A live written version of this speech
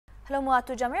Hello,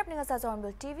 Muatu Jamir. Apni ka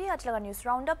HornbillTV. Aaj laga news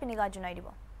roundup iniga junai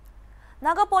dibo.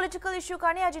 Naga political issue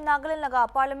karne aji Nagaland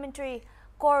laga parliamentary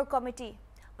core committee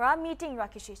pra meeting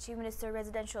rakishi Chief Minister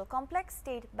Residential Complex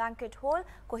State Banquet Hall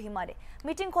Kohima.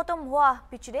 Meeting khotom hua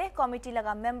pichide committee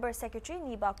laga member secretary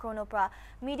Niba Krono pra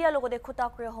media logo de khota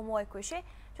kure homoy kuishe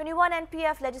 21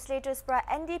 NPF legislators pra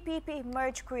NDPP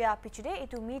merge kriya pichide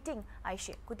itu meeting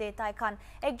aishe kute tai khan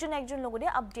ekjon logo de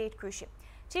update kuishe.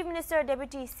 Chief Minister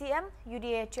Deputy CM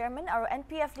UDA Chairman aru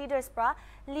NPF leaders pra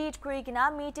lead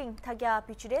kurigina meeting thagya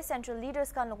pichide central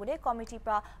leaders kan logo de committee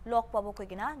pra lok pabo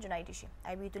koigina junai dishi.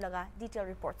 IB tu laga detail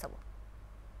report sabo.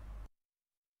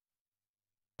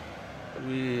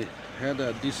 We had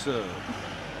this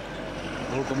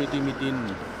whole committee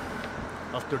meeting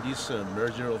after this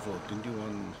merger of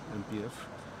 21 MPF,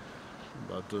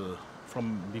 but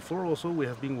from before also we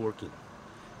have been working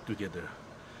together,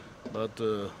 but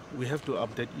we have to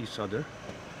update each other.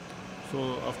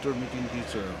 So after meeting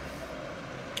this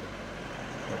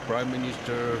Prime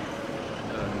Minister,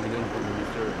 Union Prime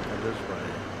Minister and others by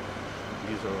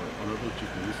this Honorable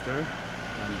Chief Minister,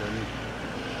 and then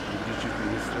Deputy Chief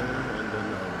Minister, and then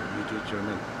media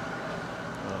chairman,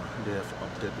 they have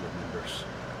updated the members,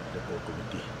 the whole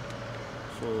committee.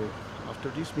 So after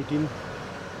this meeting,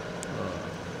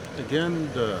 again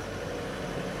the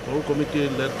whole committee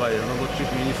led by Honorable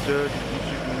Chief Minister, Deputy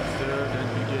Chief Minister, then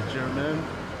media chairman,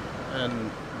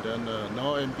 and then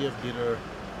now MPF leader.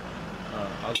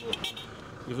 Also,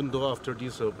 even though after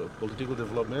this political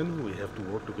development, we have to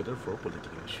work together for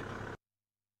political issue.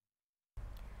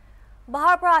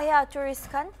 Bahar pra ahya tourist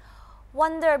khan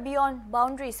wander beyond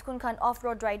boundaries kun khan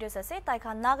off-road riders ase tai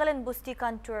khan Nagaland Busti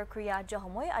khan tour kriya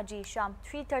jahomoy aji sham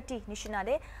 3:30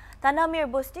 nishinade Tanamir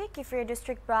Busti Kifir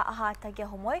district pra aha thagya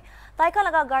homoy tai khan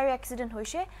laga gari accident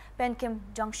hoise Penkim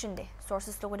junction de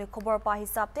sources logo de khobor pa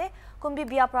hisab te kumbi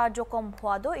bia pra jokom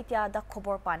hwa do itia da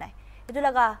khobor pa nai edu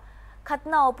laga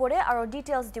khatna opore aro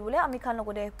details dibule ami khan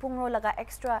logo de pungro laga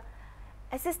extra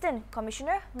assistant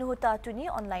commissioner Nuhuta Tuni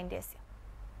online de ase.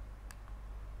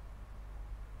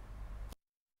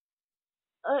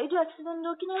 Itu accident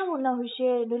do kina hona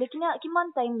hoise dole kina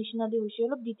kiman time nishina de hoise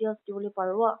log details dibole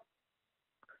parwa.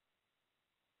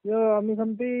 Yeah, I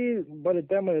mean, by the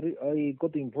time I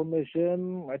got the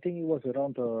information, I think it was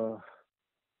around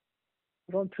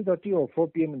 3:30 or 4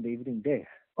 p.m. in the evening there.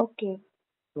 Okay.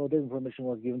 So the information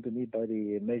was given to me by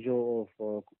the major of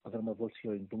Asarma Force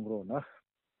here in Tungro.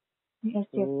 Yes,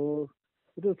 so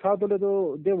it was hard,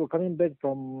 they were coming back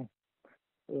from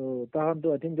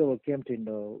Tahandu. I think they were camped in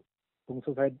the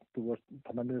Tungso side towards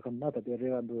Panamir, that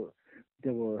area, and they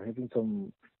were having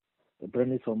some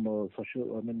apparently some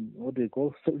social, I mean, what do you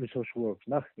call resource works,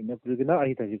 in a Prigina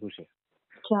Ahitaji.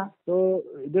 So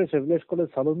there's a village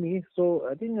called Salomi. So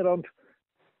I think around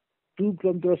 2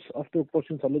 kilometers after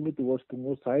crossing Salomi towards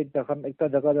Tungo side,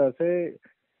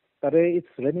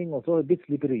 it's raining also a bit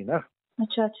slippery,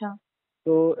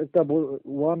 So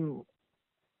one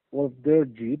of their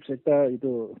jeeps,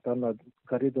 ito tana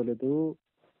kari dole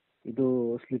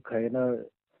ito slip kayana.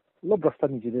 Lo brasta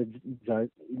ni jide jai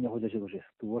inya ho jase gose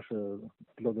towards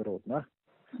below the road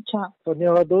So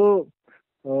near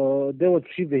there were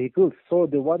 3 vehicles. So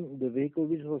the vehicle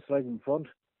which was right in front,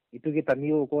 it took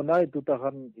tanio ko na itu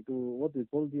tahan itu what we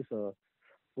call this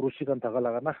rushikan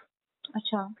tagalaga na.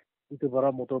 Itu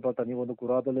bara motor pa tanio no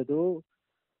kura dole do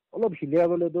all of hilia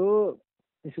dole do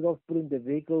instead of pulling the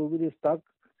vehicle with is stuck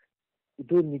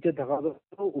itu niche dhaga do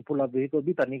upula vehicle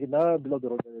bi tani na below the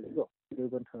road they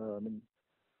went I mean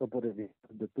supposedly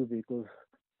the 2 vehicles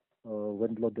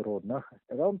went below the road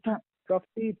around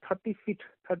 30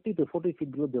 to 40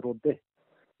 feet below the road there.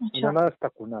 Nana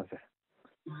stuck kuna se.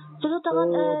 So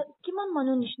tahan kiman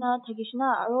manu nishna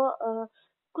thagishna aro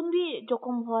kunbi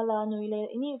jokom hwala noile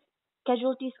ini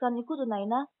casualties kan iku do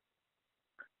naina.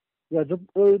 Yeah,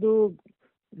 do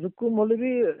jokom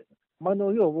holebi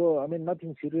manu yo I mean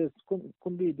nothing serious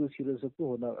kunbi do serious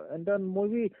ko na and then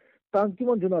maybe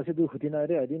tankimon juna se do khutina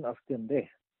re I didn't ask them there.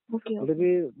 Okay.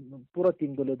 Maybe pura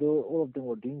team dole do all of them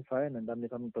were doing fine and then they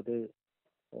come to the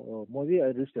maybe I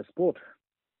reached the spot.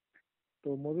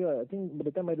 So maybe I think by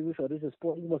the time I reached the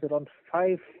spot it was around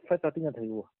 5:30 at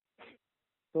hiyo.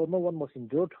 So no one was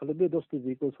injured. Maybe those 2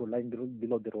 vehicles were lying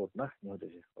below the road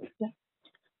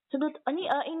So that ani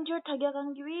injured thagya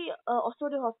kan giwi also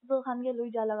the hospital kan ge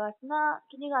loi jala gasna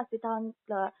kini ga sitan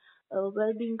la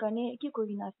well being kane ki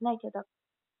korina na ikata.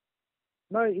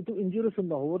 No, it injuries in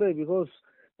the whole because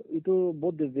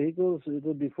both the vehicles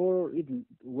before it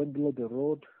went below the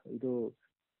road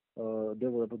they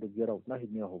were able to get out na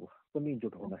hinya hobo kami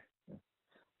injured hona.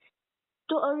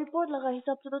 तो report लगा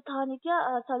हिसाब से तो था नहीं क्या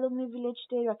Salomi village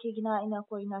ते रखे गिना इना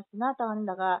कोई ना सुना तान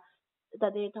लगा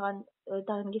tade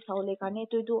tahan ki saule kane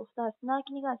to idu ofta asna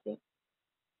kini ga ase.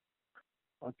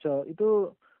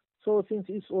 Acha, so since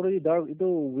it's already dark,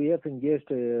 we have engaged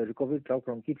a recovery truck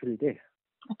from Kipri there.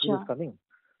 It is coming.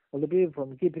 Already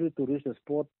from Kipri to reach the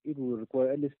spot, it will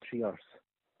require at least 3 hours.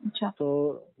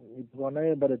 So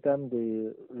by the time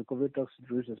the recovery trucks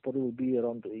reach the spot, it will be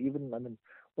around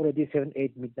already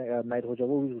 7-8 midnight night ho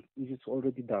jabo, which is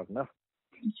already dark na.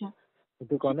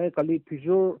 So kali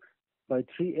pijor by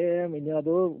 3 a.m. in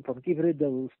the from Kipri they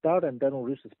will start and then will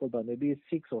reach the spot by maybe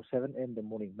 6 or 7 a.m. in the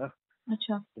morning na.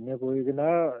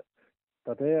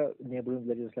 Tate neighboring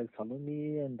villages like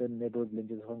Saloni and then neighboring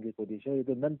villages hongi kodisha.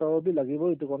 Ito manpower bhi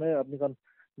lagibo. Ito kone apni kan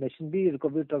machine bhi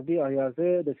recovery truck bhi aaya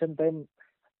se. The same time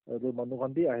the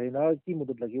manukan bhi aaya na ki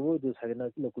mudut lagibo. Ito sari na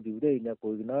ki lokudi ude inya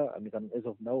koi na apni kan as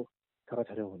of now thara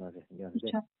chare hona se.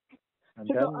 And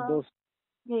then those.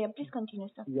 Yeah, please continue,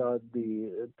 sir. Yeah,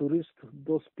 the tourists,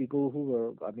 those people who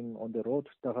were on the road,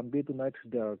 they can be tonight.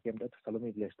 They are camped at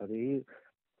Saloni village. Tadi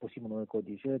posi mano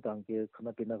kodisha. Tangke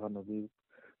khana pina khana bhi.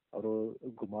 और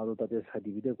घुमारो ताते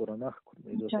शादी भी दे corona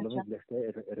जो सलोमी ब्लेस्टे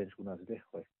arrange कुना से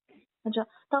होय अच्छा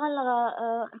तागन लगा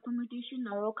accommodation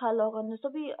और खालो कन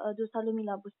सभी जो सलोमी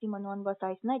ला बुस्ती मनवन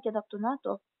बसाइस ना के दक्तो ना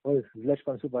तो होय विलेज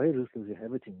कंसु बाहे रूल्स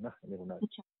एवरीथिंग ना नेगुना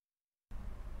अच्छा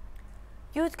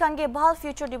Youth kange bahal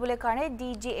future dibule karne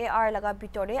DGAR laga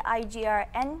bitore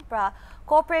IGRN pra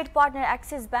corporate partner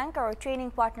Axis Bank or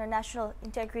training partner National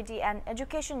Integrity and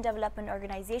Education Development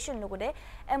Organization logode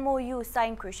MOU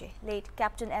sign krushe late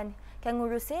Captain N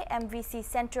Kanguru se MVC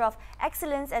Center of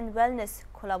Excellence and Wellness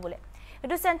khola bole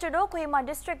edu center do Kohima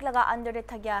district laga under de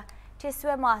thagya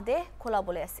Teswe mah de khola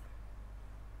bole ase.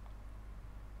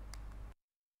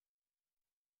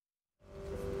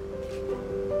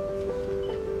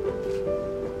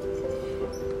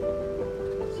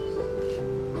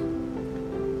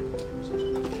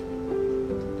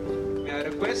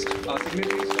 Request our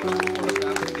signatories to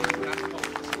photograph the international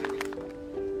office.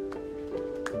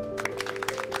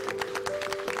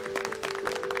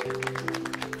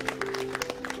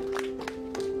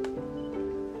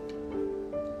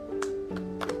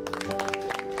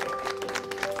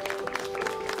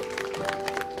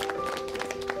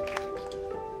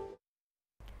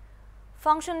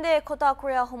 Function de Kota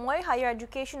Korea Homoy Higher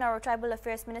Education or Tribal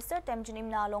Affairs Minister Temjin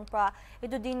Imna Longpra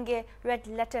Idudin ge red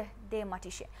letter de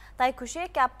matishe. Tai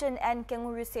kushe Captain N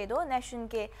Kenguru Sedo Nation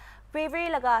ke bravery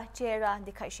laga chera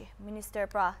dikhaishe. Minister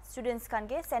pra students kan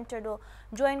ge center do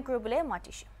join kurubule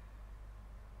matishe.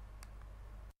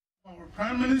 Our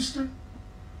Prime Minister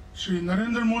Shri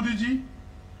Narendra Modi ji,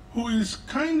 who is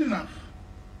kind enough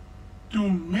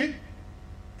to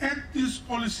act this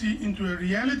policy into a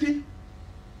reality.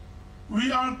 We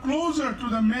are closer to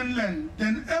the mainland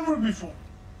than ever before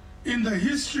in the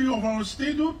history of our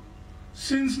statehood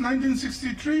since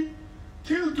 1963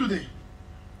 till today.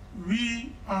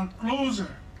 We are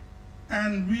closer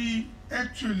and we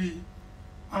actually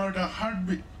are the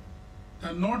heartbeat.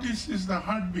 The Northeast is the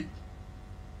heartbeat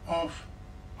of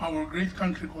our great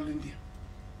country called India.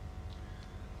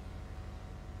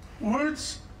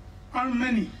 Words are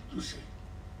many to say.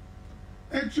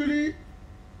 Actually,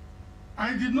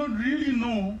 I did not really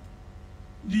know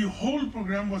the whole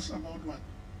program was about what.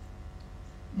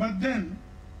 But then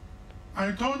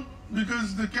I thought,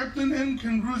 because the Captain N.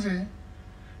 Kengruze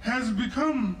has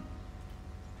become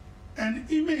an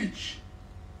image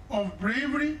of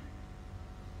bravery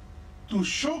to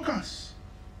shock us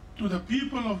to the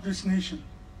people of this nation.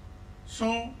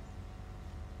 So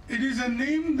it is a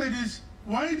name that is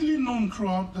widely known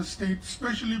throughout the state,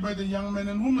 especially by the young men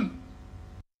and women.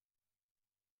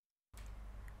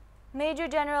 Major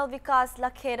General Vikas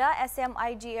Lakhera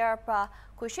SMIGR pra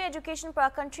kushe education pra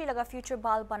country laga future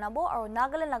bal banabo aur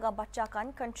Nagaland laga bacha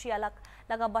kan country alak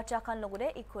laga bacha kan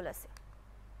logure equal ase.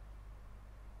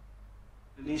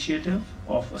 Initiative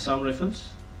of Assam Rifles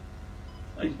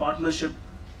in partnership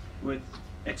with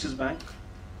Axis Bank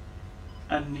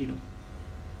and NIDO.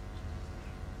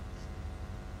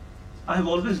 I have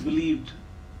always believed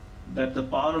that the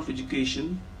power of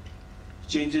education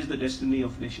changes the destiny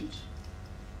of nations.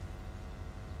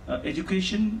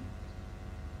 Education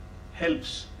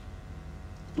helps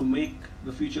to make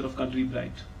the future of country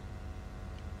bright.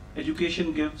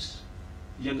 Education gives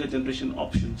younger generation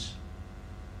options,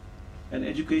 and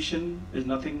education is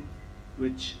nothing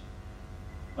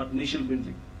but nation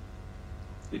building.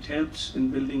 It helps in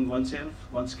building oneself,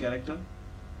 one's character,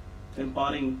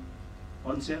 empowering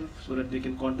oneself so that they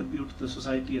can contribute to the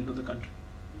society and to the country.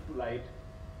 To light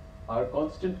our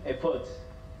constant efforts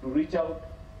to reach out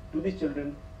to the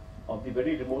children of the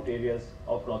very remote areas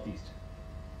of Northeast.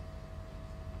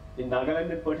 In Nagaland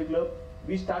in particular,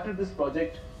 we started this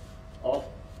project of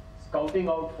scouting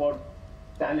out for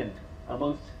talent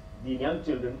amongst the young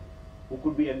children who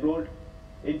could be enrolled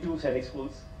into Sainik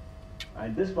schools.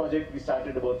 And this project we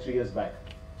started about 3 years back.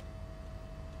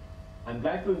 I'm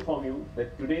glad to inform you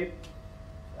that today,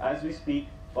 as we speak,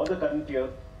 for the current year,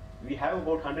 we have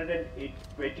about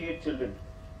 128 children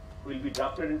who will be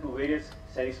drafted into various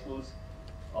Sainik schools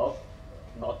of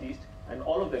Northeast, and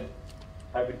all of them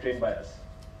have been trained by us.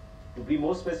 To be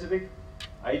more specific,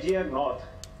 IGR North,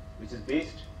 which is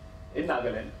based in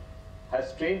Nagaland,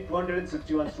 has trained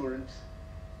 261 students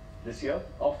this year,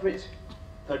 of which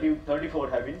 34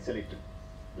 have been selected.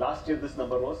 Last year this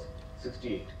number was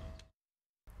 68.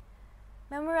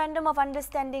 Memorandum of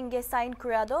Understanding ge sign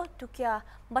kurado tukia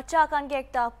bacha kan ge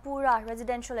ekta pura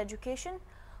residential education,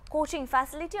 coaching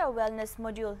facility or wellness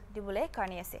module dibule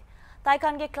karni ase. Tai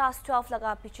kan ge class 12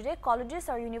 laga pichire colleges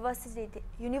or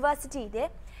university de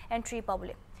entry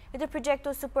public. Ito project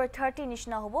to super 30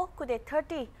 nishna hobo kude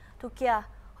 30 tukia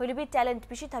holibi talent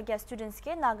pishi thagya students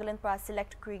ke Nagaland pra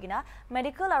select kurigina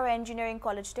medical or engineering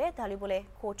college de dalibole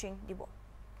coaching dibo.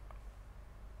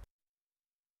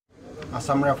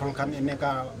 Assam Rifle kan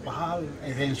ineka bahal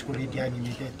arrange kuri dia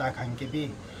nimite ta khan ke bi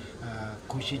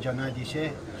khushi jana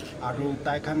dise aru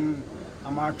ta khan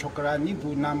amar chokra ni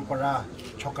bu nam para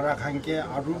chokra khan ke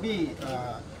aru bi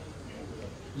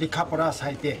likha para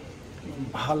saite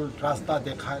bahal rasta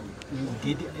dekha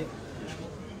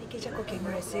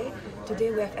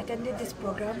Today we have attended this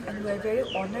program and we are very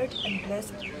honored and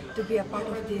blessed to be a part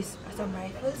of this Assam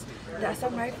Rifles. The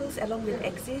Assam Rifles along with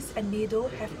Axis and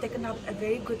NIDO have taken up a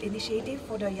very good initiative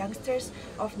for the youngsters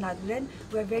of Nagaland.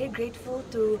 We are very grateful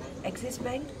to Axis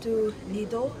Bank, to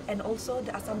NIDO and also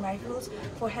the Assam Rifles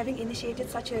for having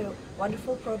initiated such a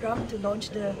wonderful program to launch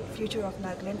the future of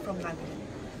Nagaland from Nagaland.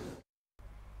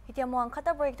 Itia mo ang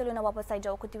khata break tuloy na wapas sa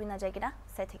jaw kutiwin na jay gina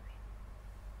sa TV.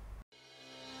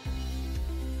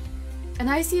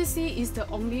 NICSE is the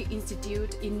only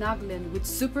institute in Nagaland with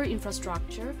super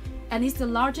infrastructure and is the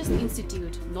largest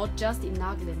institute not just in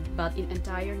Nagaland but in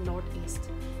entire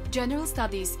Northeast. General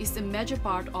Studies is a major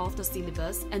part of the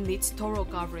syllabus and needs thorough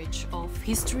coverage of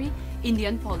history,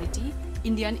 Indian polity,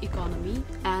 Indian economy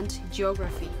and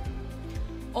geography.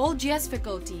 All GS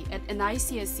faculty at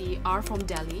NICSE are from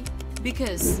Delhi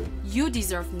because you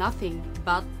deserve nothing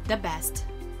but the best.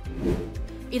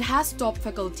 It has top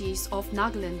faculties of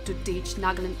Nagaland to teach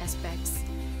Nagaland aspects.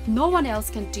 No one else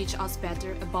can teach us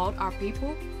better about our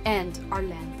people and our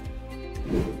land.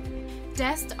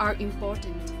 Tests are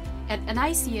important. At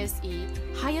NICSE,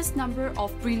 highest number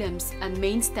of prelims and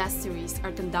mains test series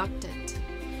are conducted.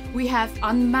 We have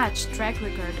unmatched track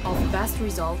record of best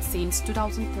results since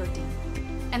 2013.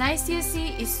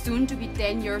 NICSE is soon to be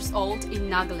 10 years old in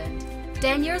Nagaland.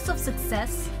 10 years of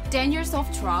success, 10 years of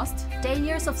trust, 10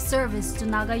 years of service to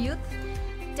Naga youth,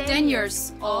 10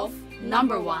 years of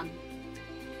number one.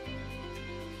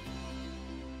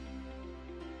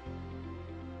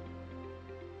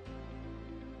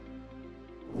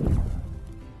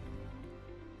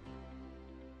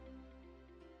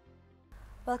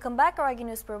 Welcome back, Aragi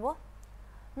News Purbo.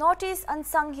 Northeast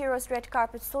Unsung Heroes Red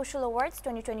Carpet Social Awards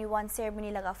 2021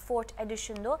 ceremony laga 4th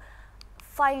edition do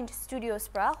Find Studios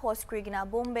pra host krigina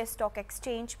Bombay Stock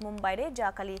Exchange Mumbai re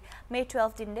jakali May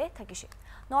 12 din de thakishi.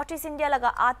 Northeast India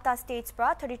laga 8 states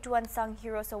pra 32 Unsung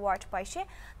Heroes Award paishe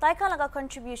taika laga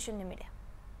contribution nimide.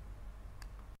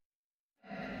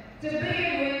 To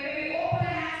begin with, we open our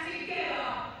hands together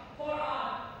for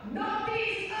our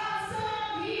Northeast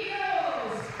Unsung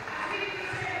Heroes. As we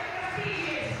present the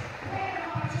prestigious Red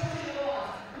Carpet Social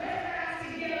Awards, let's put our hands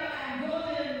together and go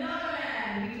to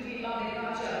Nagaland between love and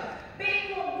culture.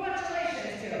 Big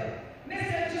congratulations to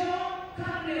Mr. John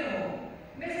Kanu,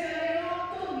 Mr. Leon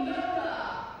Tunloka,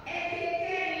 N.K.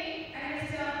 Kenny, and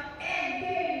Mr. N.K.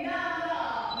 Naga.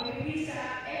 May we please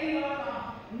have everyone from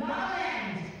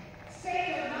Nagaland.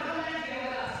 State of Nagaland here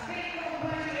with us. Big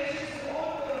congratulations to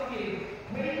all four of you.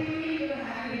 When you leave your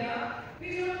hand here,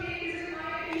 please don't take this in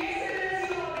mind. Yes, it is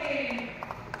your name.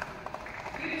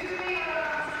 You truly are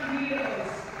unsung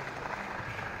heroes.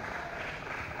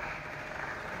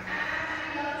 And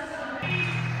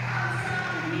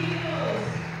unsung heroes.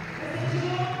 Mr.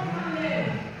 John Kanu,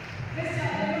 Mr.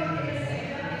 Leon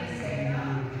Ineseka,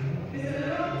 Mr.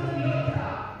 Leon Tunloka,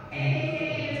 aka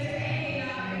Mr. N.K.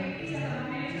 Naga, please have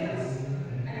the mentors.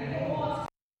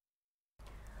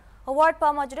 Award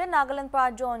pa majure Nagaland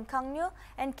pra John Kangnu,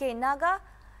 N.K. Naga,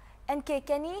 N.K.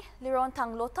 Kenny, Liron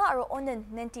Tanglota aro onen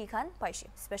nenti khan paishi.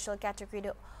 Special category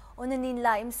do onenin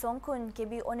la imsong kun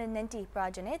kebi onen nenti pra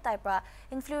jane tai pra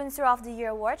Influencer of the Year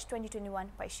Award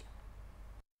 2021 paishi.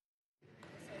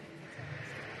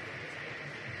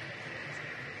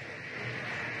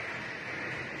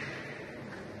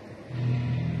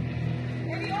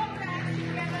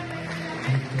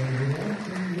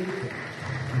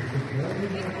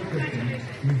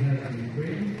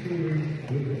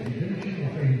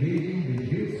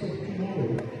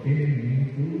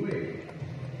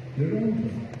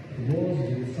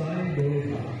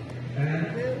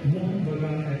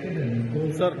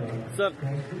 Sir, sir.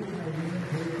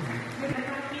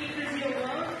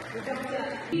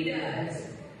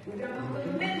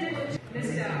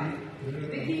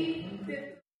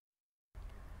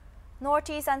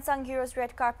 Northeast Unsung Heroes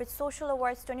Red Carpet Social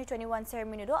Awards 2021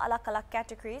 ceremony do alak-alak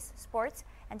categories sports,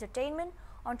 entertainment,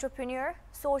 entrepreneur,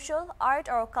 social, art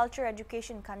or culture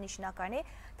education kanishna karne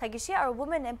thagishi or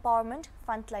women empowerment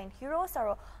frontline heroes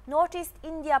or Northeast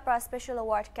India pra special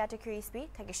award categories bi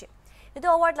thagishi. Ito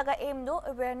award laga aim do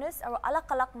awareness or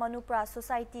alak-alak manu pra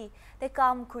society de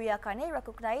kam kuya karne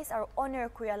recognize or honor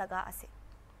kuya laga ase.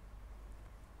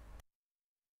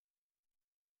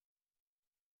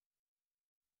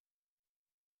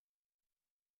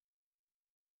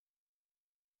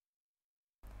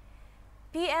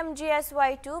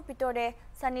 PMGSY2 pitore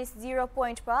sanis 0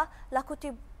 point pra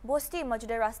lakuti bosti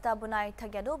majude rasta bunai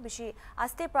thagyado bishi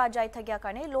aste pra jai thagya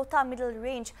karne Lotha Middle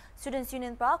Range Students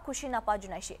Union pra khushi napa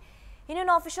junaishi. Union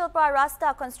official pra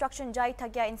rasta construction jai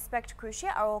thagya inspect krushi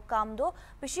aro kamdo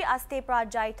bishi aste pra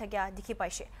jai thagya dikhi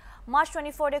paishe. March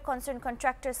 24 de concerned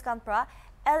contractors kam pra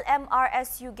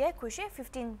LMRSU ge khushi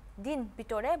 15 din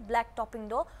bitore black topping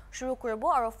do shuru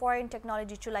kurbo aro foreign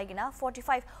technology chulaigina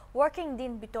 45 working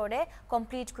din bitore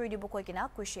complete kuri dibo koigina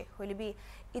khushi holibi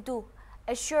itu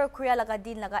assure kriya laga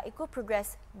din laga iku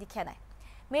progress dikhanai.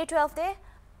 May 12 de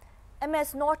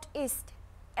MS Northeast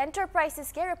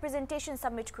Enterprises ke representation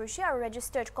submit krushi aro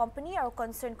registered company aro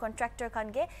concerned contractor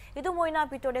kan ge idu moina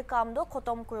bitore kam do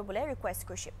khotom kuribole request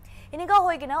krushi. Iniga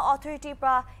hoigina authority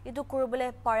pra idu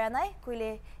kuribole paranai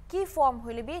kuile key form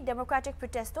hoilibi democratic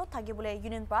protest to thagibole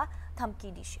union pra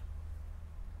thamki dishi.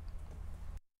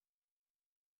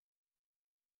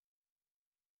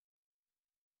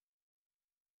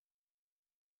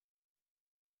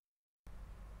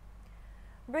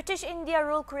 British India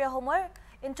rule Korea homer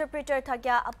interpreter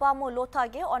thagya apamo Lotha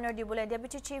ge honor dibole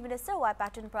Deputy Chief Minister Y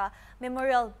Patton pra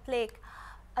memorial plaque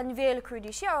unveil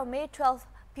krudishi aro May 12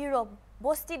 Piro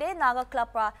Bosti de Naga Club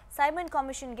pra Simon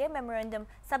Commission ge memorandum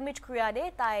submit kriya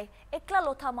de tai ekla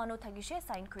Lotha manu thagishe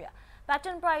sign kriya.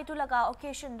 Patton pra itu laga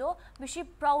occasion do bishi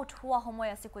proud hua homoy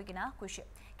ase koigina kushi.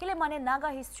 Kile mane Naga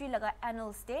history laga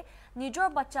annals de nijor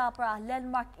bacha pra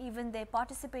landmark event de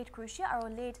participate krushi aro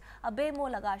late abemo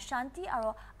laga shanti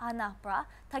aro ana pra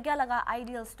thagya laga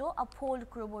ideals to uphold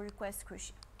krubo request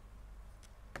krushi.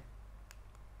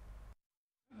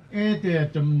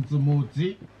 Ede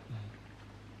zumuzi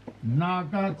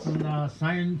Naga zina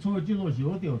sign choji lo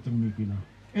xiu de zengmigina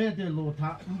ede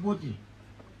Lotha mboji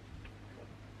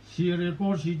Siri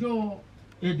ko shi jo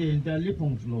ede de li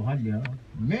pong lo halia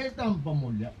me dam pa mo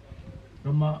lia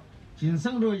kama jin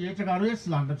seng ro ye zhe ga ro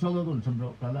slang de cholo don chen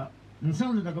ro ga la ni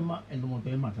seng ro de ga ma en mo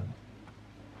de ma ta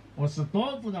wo shi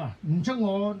do bu da ni cheng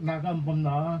wo na ga bom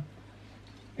na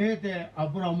ede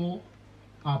abramo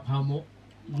apamo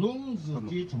long zi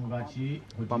ji chong ga chi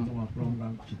ho ji zong a from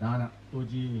gang chi da na do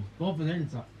ji do bu ren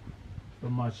za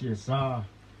kama xie sa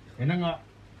ena ga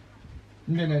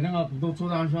ne ne na ga bu do zu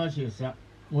dan sha xie sa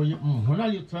我那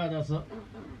里出来的是，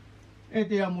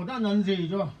对呀，牡丹能这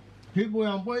就，皮肤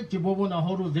上不几波波那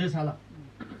好多热啥了，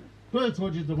对出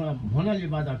去这个，我那里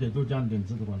把它给都讲定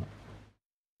制这个了。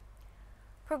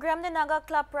Program the Naga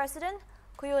Club President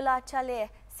Kuyola Chale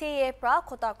CA pra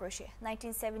Kota Kroshe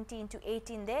 1917 to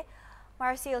 18 de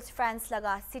Marseilles France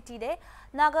laga city de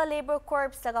Naga Labor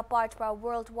Corps laga part pra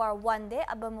World War I de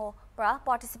abamo pra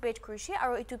participate Kroshe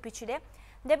aro itu pichi de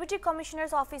Deputy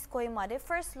Commissioner's Office Kohima de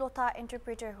first Lotha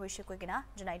interpreter hoishe koigina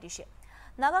janai dishe.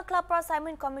 Naga Club pra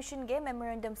Simon Commission ge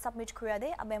memorandum submit kriya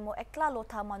de abemo ekla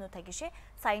Lotha manu thagishe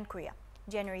sign kriya.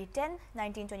 January 10,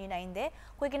 1929 de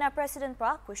koigina President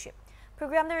pra kushe.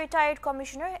 Program the retired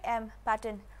Commissioner M.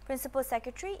 Patton, Principal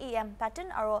Secretary E. M. Patton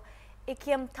aro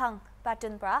Ikiem Thang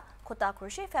Patton pra Kota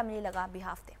Krushe family laga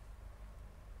behalf de.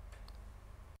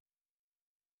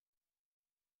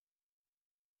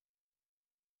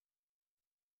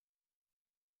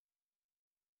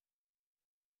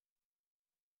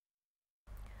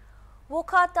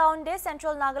 Wokha Town de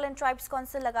Central Nagaland Tribes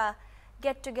Council laga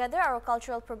get together our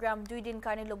cultural program 2 din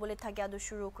karne lobole thagya do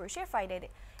shuru kurshe Friday de.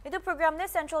 Idu program de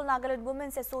Central Nagaland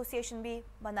Women's Association bi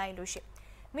banai lushe.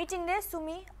 Meeting de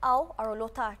Sumi Au aro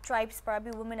Lotha Tribes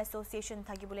Parabi Women Association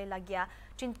thagibole lagya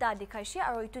chinta dikhaishi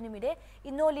aro itu nimide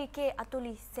Inoli ke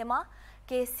Atuli Sema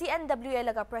ke CNWA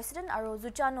laga President aro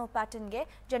Zuchano Patton ge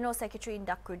General Secretary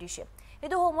indak kurdishe.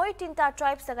 Idu homoi tinta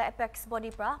tribes laga apex body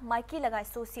pra Mikey laga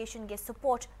association ge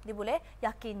support dibule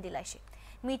yakin dilaishi.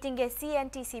 Meeting ge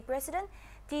CNTC President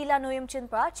Tila Noyimchin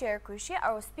pra chair kurshe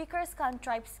aro speakers kan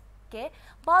tribes ke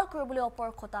bal kurbule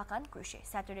opor khota kan kurshe.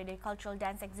 Saturday day cultural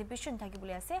dance exhibition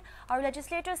thagibule ase aro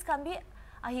legislators kan bi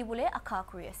ahibule akha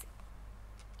kuri ase.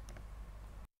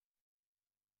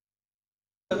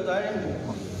 the time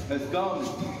has come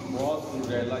for us to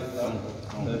realize that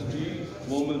the three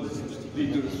women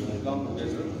leaders will come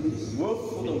together, work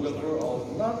for the welfare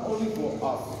of not only for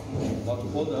us, but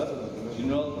for the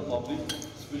general public,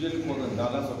 especially for the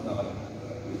Nagas of Nagaland.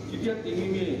 India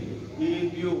in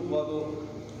view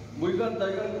we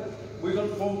can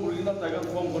form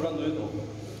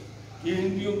in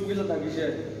view pila tagise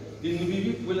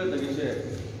dinbibi pila tagise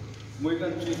we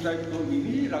can try to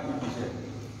ini rakitise.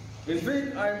 In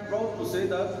fact, I am proud to say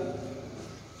that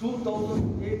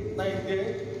 2008-9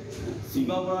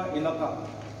 Singapore Inaka.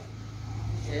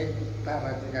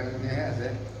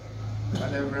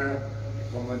 Whatever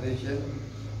accommodation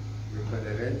we could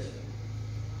arrange,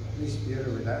 please bear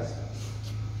with us.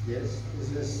 Yes,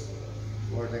 this is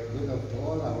for the good of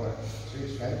all our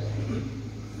three tribes.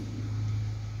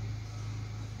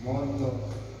 Mondo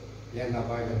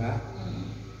Yanabagana,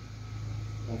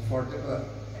 comfortable,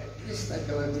 at least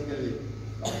psychologically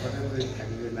comfortable in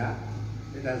Kagilina.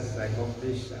 Let us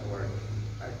accomplish our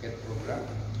target program.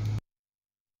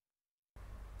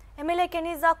 MLA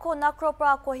Keniza Ko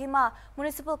Nakropra Kohima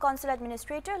Municipal Council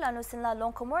Administrator Lanusinla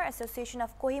Longkomor Association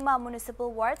of Kohima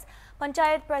Municipal Wards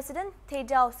Panchayat President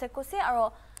Thejao Sekose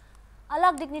aro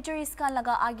alag dignitaries kan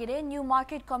laga agire New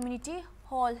Market Community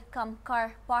Hall kam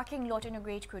car parking lot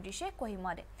inaugurate kurdishe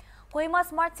Kohima de Kohima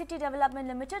Smart City Development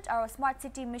Limited aro Smart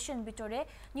City Mission bitore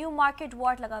New Market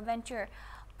Ward laga venture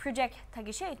project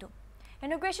thagishe itu.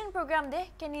 Integration program de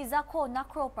Keniza Ko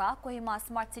Nakropra Kohima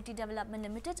Smart City Development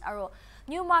Limited aro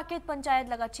New Market Panchayat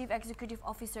laga Chief Executive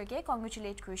Officer ke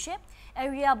congratulate krushe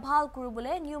area bhal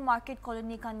kurubule New Market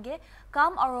Colony kange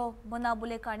kam aro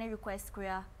banabule karne request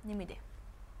kriya nimide.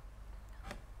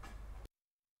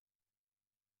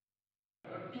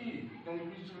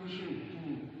 Congratulations to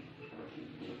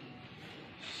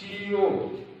CEO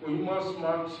Kohima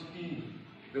Smart City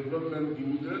Development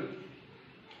Limited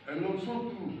and also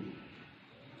to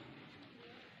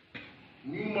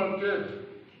New Market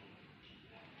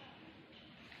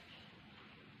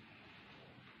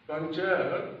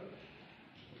Panchayat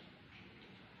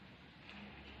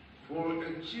for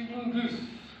achieving this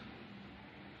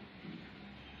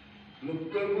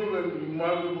notable and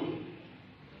remarkable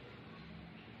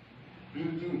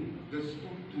building that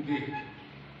stood today.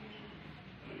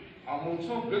 I'm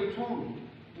also grateful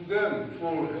to them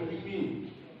for having me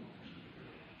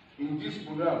in this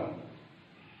program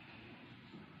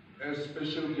as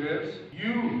special guest.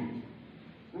 You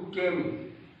who can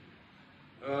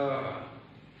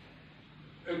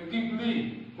actively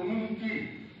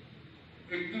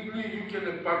you can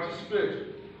participate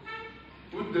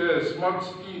with the Smart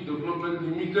City Development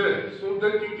Limited so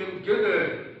that you can get a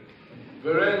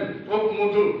very top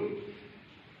model,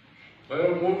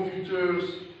 more features,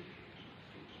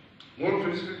 more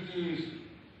facilities,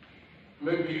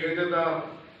 maybe added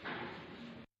up.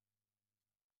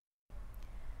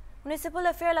 Municipal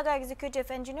Affair laga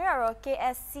Executive Engineer or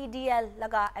KSCDL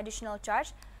laga additional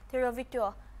charge Thero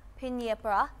Victor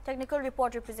Pinyepra Technical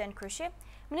Report represent Krushe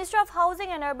Minister of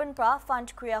Housing and Urban Pra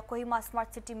Fund Kriya Kohima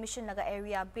Smart City Mission laga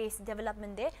area based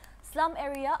development de slum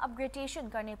area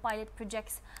upgradation karne pilot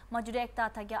projects majude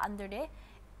ekta thagya under de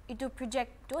itu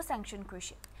project to sanction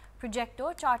Krushe project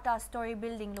to charta story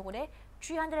building logode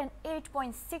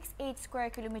 308.68 square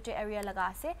kilometer area laga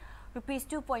ase rupees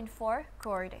 2.4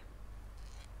 crore de.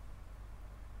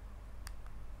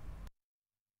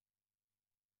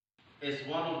 As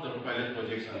one of the pilot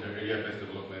projects under area-based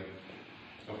development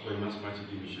of Kohima Smart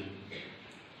City Mission,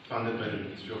 funded by the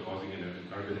Ministry of Housing and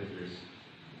Urban Affairs,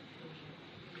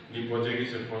 the project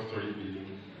is a 4-story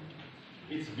building.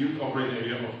 It's built over an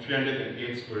area of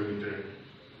 308 square meters.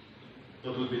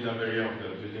 Total built-up area of the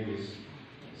building is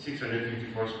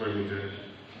 654 square meters.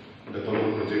 The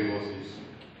total project cost is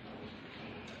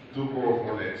 2 crore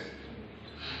 4 lakhs.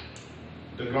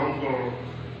 The ground floor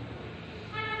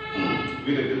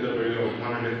with a built-up area of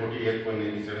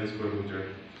 148.97 square meters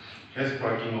has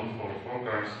parking for 4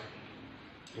 cars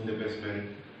in the basement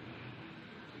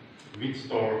with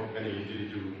store and a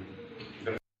utility room.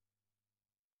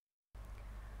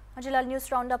 Ajilal News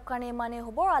Roundup karne mane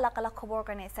hobor alak alak khobor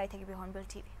karne sai theki Hornbill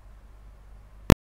TV.